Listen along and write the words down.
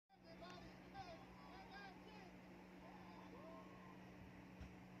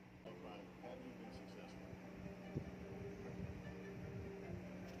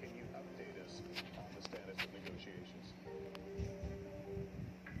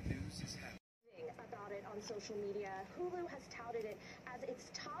on social media. Hulu has touted it as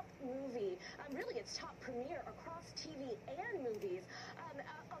its top movie, really its top premiere across TV and movies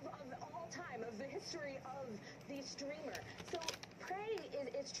of all time, of the history of the streamer. So Prey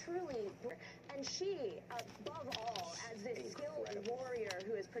is truly, and she, above all, as this skilled warrior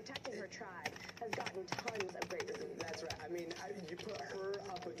who is protecting her tribe, has gotten tons of great reviews. That's right. I mean, you put her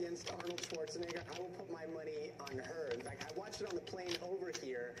up against Arnold Schwarzenegger, I will put my money on her. In fact, I watched it on the plane over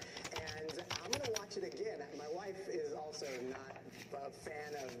here, and I'm going to watch it again. My wife is also not a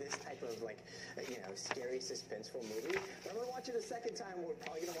fan of this type of, like, scary, suspenseful movie. But I'm going to watch it a second time. We're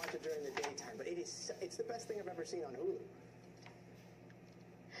probably going to watch it during the daytime, but it's the best thing I've ever seen on Hulu.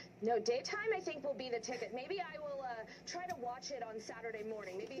 No, daytime I think will be the ticket. Maybe I will try to watch it on Saturday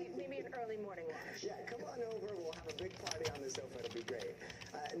morning. Maybe an early morning watch. Yeah, come on over. We'll have a big party on the sofa. It'll be great.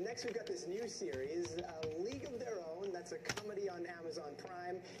 Next, we've got this new series, League of Their Own. That's a comedy on Amazon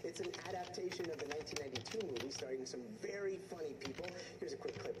Prime. It's an adaptation of the 1992 movie starring some very funny people. Here's a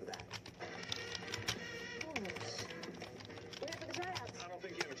quick clip of that. We're for the tryouts. I don't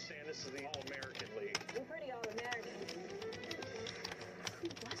think you understand. This is the All-American League. We're pretty All-American. Who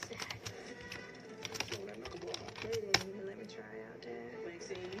was that? Don't let me go. They didn't even let me try out, Dad.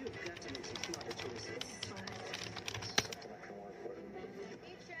 Maxine, you've got to make some smarter choices. It's fine. Something I can work with.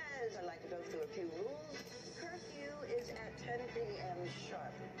 Beaches, I'd like to go through a few rules. Curfew is at 10 p.m.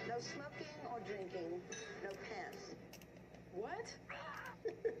 sharp. No smoking or drinking. No pants. What?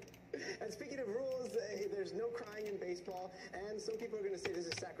 And speaking of rules, there's no crying in baseball, and some people are going to say this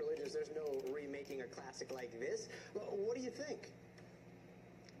is sacrilegious. There's no remaking a classic like this. But what do you think?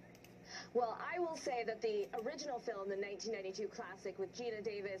 Well, I will say that the original film, the 1992 classic with Geena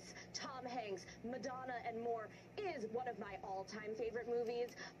Davis, Tom Hanks, Madonna, and more, is one of my all-time favorite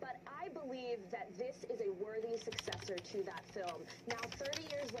movies, but I believe that this is a worthy successor to that film. Now, 30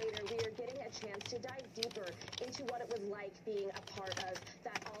 years later, we are getting a chance to dive deeper into what it was like being a part of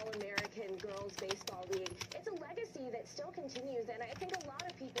that All-American Girls Baseball League. It's a legacy that still continues, and I think a lot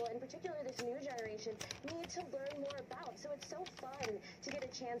of people, in particular this new generation, need to learn more about. So it's so fun to get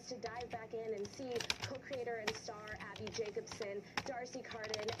a chance to dive back in and see co-creator and star Abby Jacobson, Darcy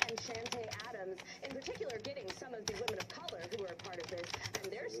Carden, and Shantae Adams, in particular getting some of the women of color who are a part of this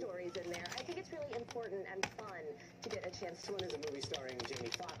and their stories in there. I think it's really important and fun to get a chance to. This one is a movie starring Jamie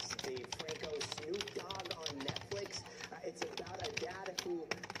Foxx, Dave Franco, Snoop Dogg on Netflix. It's about a dad who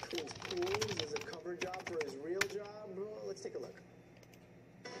cleans pools as a cover job for his real job. Let's take a look.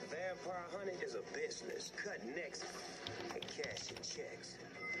 Vampire hunting is a business. Cut necks and cash your checks.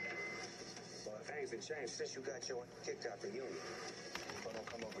 Well, if things have changed since you got your kicked out the union. If I don't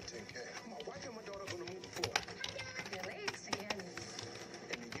come over 10K. Come on, why can't my daughter go to move for? Your legs again.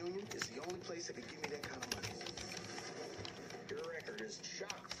 And the union is the only place that can give me that kind of money. Your record is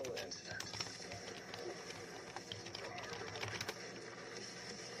chock full of incidents.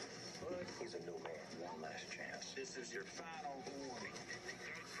 But he's a new man. One last chance. This is your final warning.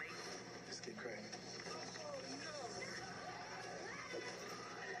 Let's get crazy.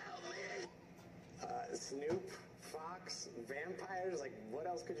 Snoop, Fox, vampires, like, what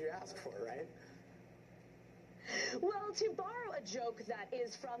else could you ask for, right? Well, to borrow a joke that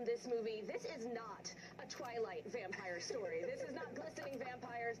is from this movie, this is not a Twilight vampire story. This is not glistening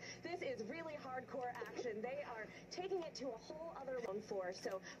vampires. This is really hardcore action. They are taking it to a whole other zone for.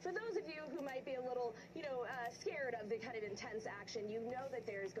 So for those of you who might be a little, scared of the kind of intense action, you know that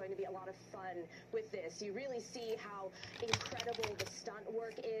there's going to be a lot of fun with this. You really see how incredible the stunt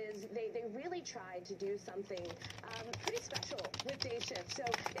work is. They really tried to do something pretty special with Day Shift. So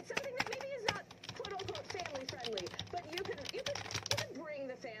it's something that maybe is not quote-unquote family-friendly, but you can bring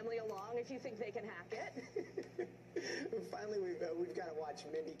the family along if you think they can hack it. Finally, we've got to watch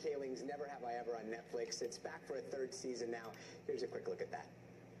Mindy Kaling's Never Have I Ever on Netflix. It's back for a third season now. Here's a quick look at that.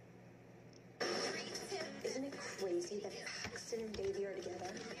 Isn't it crazy that Paxton and Davey are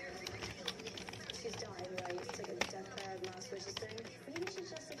together? She's dying, right? It's like a deathbed last wishes thing. Maybe she's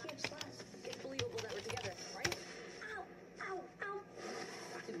just a huge slut. It's believable that we're together, right? Ow! Ow! Ow!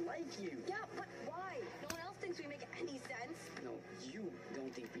 I like you. Yeah, but why? No one else thinks we make any sense. No, you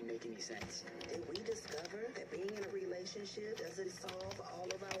don't think we make any sense. Did we discover that being in a relationship doesn't solve all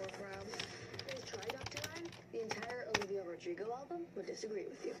of our problems? Please try, Dr. Ryan. The entire Olivia Rodrigo album would disagree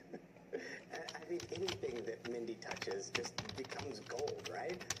with you. I mean, anything that Mindy touches just becomes gold,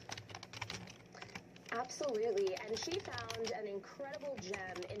 right? Absolutely, and she found an incredible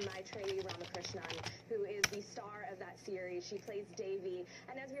gem in Maitreyi Ramakrishnan, who is the star of that series. She plays Davy,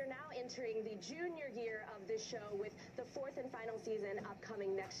 and as we are now entering the junior year of this show with the fourth and final season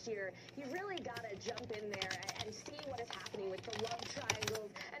upcoming next year, you really got to jump in there and see what is happening with the love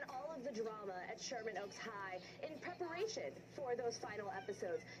triangles and all of the drama at Sherman Oaks High in preparation for those final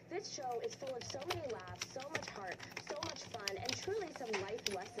episodes. This show is full of so many laughs, so much heart, so much fun, and truly some life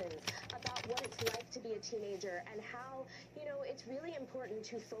lessons about what it's like to be a teenager and how, you know, it's really important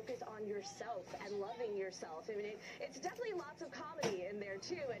to focus on yourself and loving yourself. I mean, it's definitely lots of comedy in there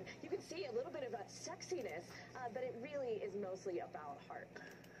too, and you can see a little bit of a sexiness, but it really is mostly about heart.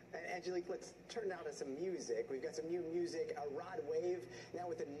 Angelique, let's turn now to some music. We've got some new music. Rod Wave now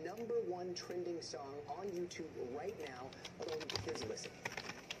with the #1 trending song on YouTube right now. Although, here's a listen.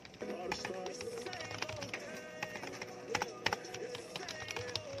 And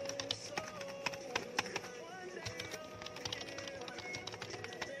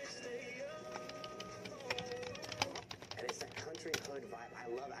it's that country hood vibe. I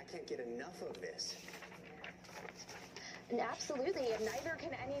love it. I can't get enough of this. And absolutely, and neither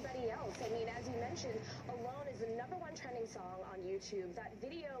can anybody else. I mean, as you mentioned, Alone is the #1 trending song on YouTube. That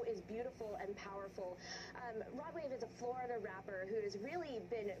video is beautiful and powerful. Rod Wave is a Florida rapper who has really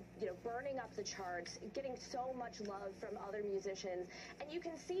been, you know, burning up the charts, getting so much love from other musicians, and you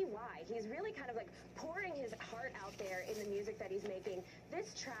can see why. He's really kind of like pouring his heart out there in the music that he's making.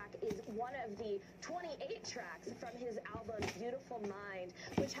 This track is one of the 28 tracks from his album Beautiful Mind,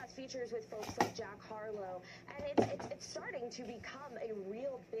 which has features with folks like Jack Harlow, and it's starting to become a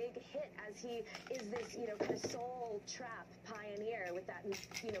real big hit as he is this, you know, kind of soul trap pioneer with that,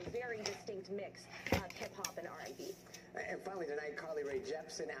 you know, very distinct mix of hip-hop and R&B. And finally tonight, Carly Rae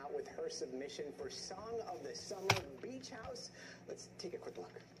Jepsen out with her submission for Song of the Summer, Beach House. Let's take a quick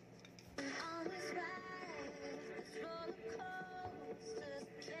look. On this ride, this roller coaster,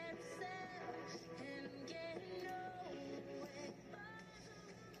 carousel, and I'm getting nowhere.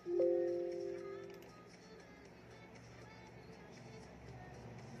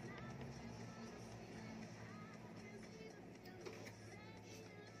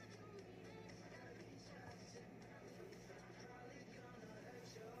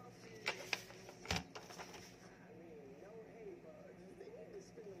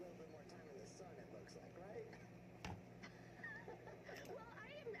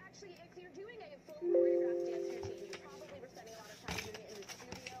 If you're doing a full choreographed dance routine, you probably were spending a lot of time doing it in the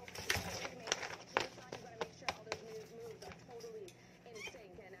studio. To make it to the song, you got to make sure all those moves are totally in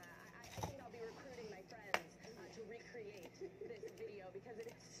sync. And I think I'll be recruiting my friends to recreate this video because it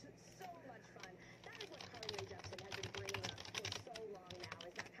is so much fun. That is what Carly Rae Jepsen has been bringing us for so long now,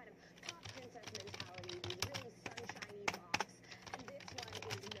 is that kind of pop princess mentality, these really sunshiny bops. And this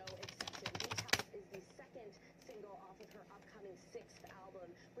one is no exception. Beach House is the second single off of her upcoming 6th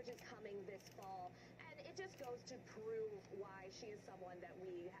album, which is coming this fall. And it just goes to prove why she is someone that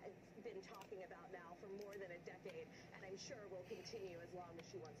we have been talking about now for more than a decade, and I'm sure will continue as long as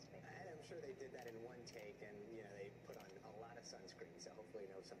she wants to be. And I'm sure they did that in one take, and, you know, they put on a lot of sunscreen, so hopefully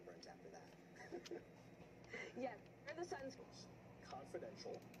no sunburns after that. Yes, yeah, the sunscreen.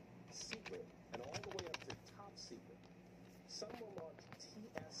 Confidential, secret, and all the way up to top secret. Some will mark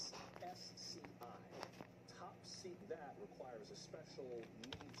TSSCI. Top secret, that requires a special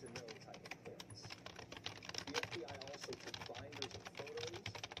need-to-know type of clearance. The FBI also took binders of photos,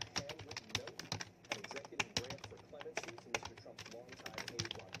 a handwritten note, an executive grant for clemency to Mr. Trump's longtime aide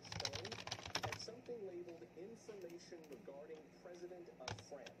Roger Stone, and something labeled information regarding President of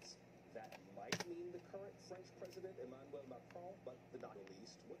France. That might mean the current French President, Emmanuel Macron, but not the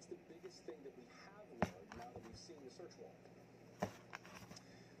least. What's the biggest thing that we have learned now that we've seen the search warrant?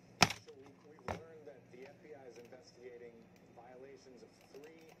 So we've learned that the FBI is investigating violations of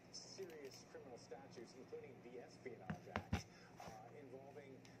 3 serious criminal statutes, including the Espionage Act,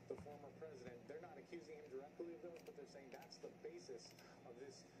 involving the former president. They're not accusing him directly of those, but they're saying that's the basis of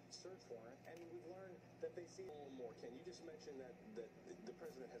this search warrant. And we've learned that they see A little more, Ken. You just mentioned that the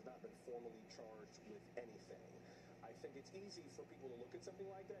president has not been formally charged with anything. I think it's easy for people to look at something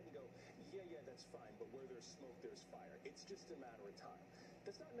like that and go, yeah, that's fine, but where there's smoke, there's fire. It's just a matter of time.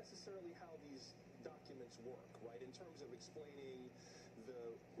 That's not necessarily how these documents work, right? In terms of explaining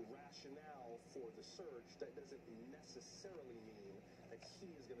the rationale for the search, that doesn't necessarily mean that he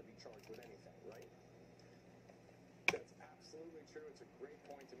is going to be charged with anything, right? That's absolutely true. It's a great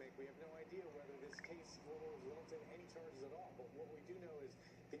point to make. We have no idea whether this case will result in any charges at all. But what we do know is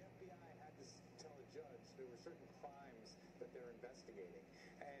the FBI had to tell a judge there were certain crimes that they're investigating.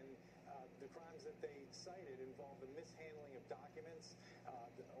 And the crimes that they cited involve the mishandling of documents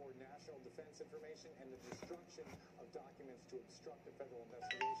or national defense information and the destruction of documents to obstruct a federal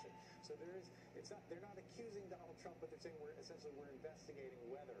investigation. So they're not accusing Donald Trump, but they're saying we're investigating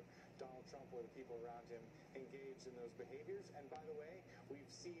whether Donald Trump or the people around him engaged in those behaviors. And by the way, we've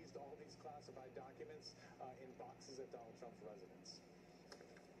seized all these classified documents in boxes at Donald Trump's residence.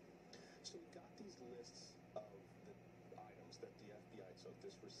 So we got took,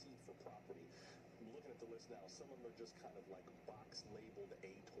 this receipt for property. I'm looking at the list now. Some of them are just kind of like box labeled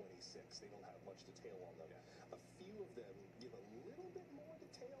A26. They don't have much detail on them. A few of them give a little bit more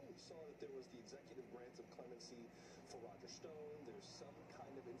detail. We saw that there was the executive grant of clemency for Roger Stone. There's some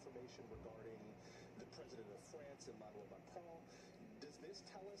kind of information regarding the president of France, Emmanuel Macron. Does this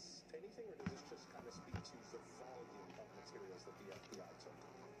tell us anything, or does this just kind of speak to the volume of materials that the FBI took?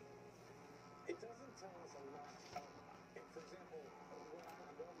 It doesn't tell us a lot. For example,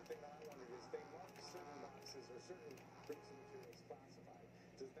 the other thing that I wondered is they mark certain boxes or certain groups of materials classified.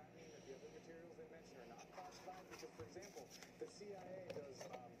 Does that mean that the other materials they mention are not classified? Because, for example, the CIA does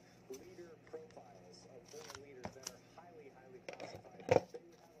leader profiles of former leaders that are highly, highly classified. They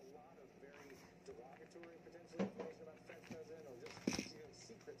would have a lot of very derogatory, potentially, information about the French president, or just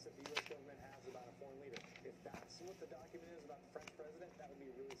secrets that the U.S. government has about a foreign leader. If that's what the document is about the French president, that would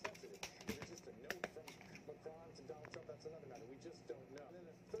be really sensitive. If it's just a note from Macron to Donald Trump, that's another matter. We just don't know. And then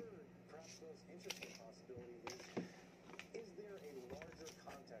a third, perhaps most interesting possibility is there a larger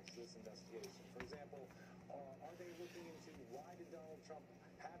context to this investigation? For example, are they looking into why did Donald Trump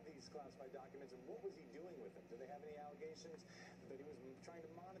have these classified documents, and what was he doing with them? Do they have any allegations that he was trying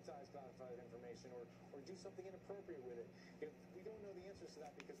to monetize classified information or do something inappropriate with it? We don't know the answers to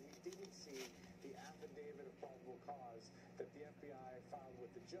that because we didn't see the affidavit of probable cause that the FBI filed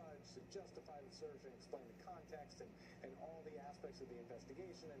with the judge to justify the search and explain the context and all the aspects of the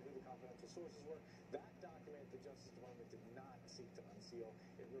investigation and who the confidential sources were. That document the Justice Department did not seek to unseal.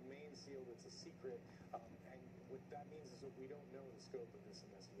 It remains sealed. It's a secret. And what that means is that we don't know the scope of this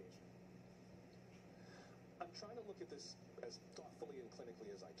investigation. I'm trying to look at this as thoughtfully and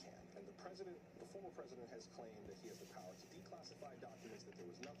clinically as I can. And the former president has claimed that he has the power to declassify documents, that there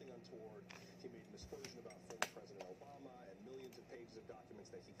was nothing untoward. He made an aspersion about former President Obama and millions of pages of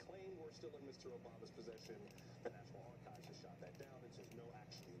documents that he claimed were still in Mr. Obama's possession. The National Archives has shot that down and says, no,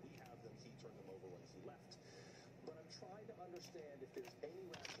 actually, we have them. He turned them over when he left. But I'm trying to understand if there's any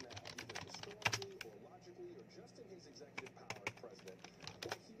rationale